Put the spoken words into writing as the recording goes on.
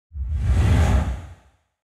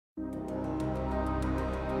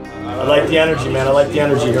I like the energy, man. I like the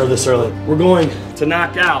energy here this early. We're going to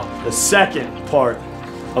knock out the second part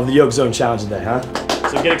of the Yoke Zone Challenge today, huh?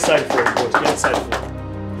 So get excited for it, boys. Get excited for it.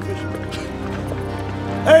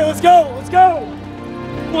 Hey, let's go! Let's go!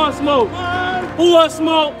 Who wants smoke? Who wants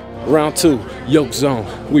smoke? Round 2, Yoke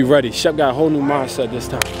Zone. We ready. Shep got a whole new mindset this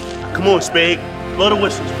time. Come on, Spade. Blow the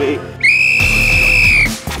whistle, Spade.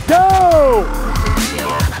 Go!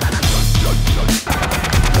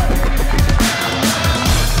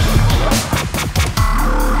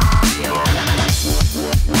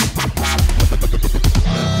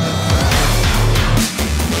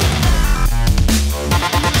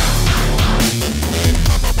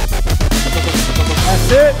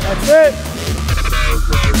 That's it, that's it.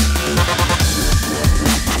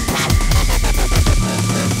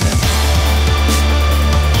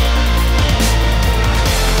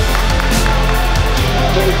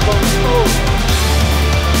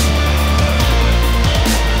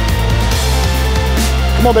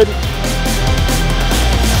 Come on, baby.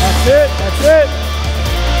 That's it, that's it.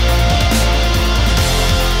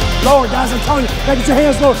 Lower, guys, I'm telling you, gotta get your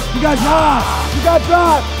hands low. You got drive, you got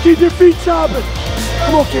drive. Keep your feet chopping.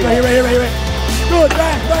 Come on, kid, right here, right here, right here. Good,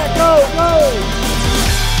 back, go, go.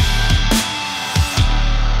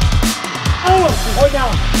 Oh, hold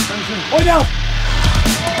down, hold down.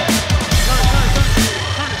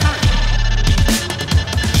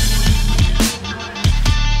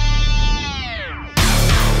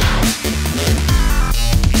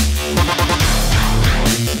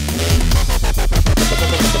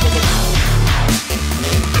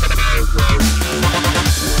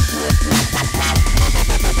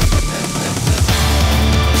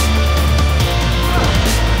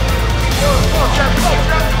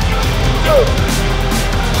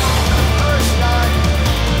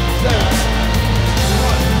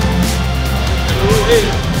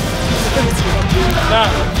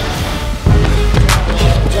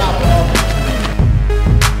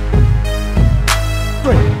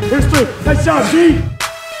 Here's 3. Nice job, G.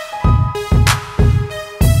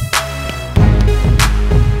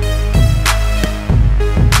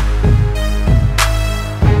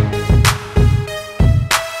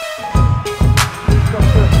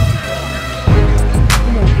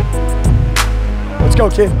 Let's go,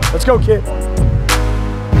 kid. Let's go, kid.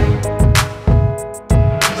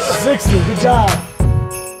 60. Good job.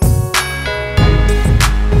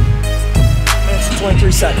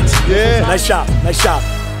 23 seconds. Yeah. Nice job. Nice job.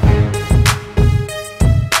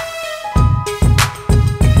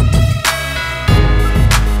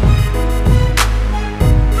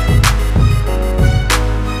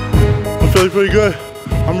 I'm feeling pretty good.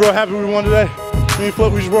 I'm real happy we won today. Me and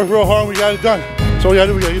Flip, we just worked real hard and we got it done. So all we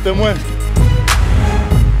gotta do, we gotta get them wins.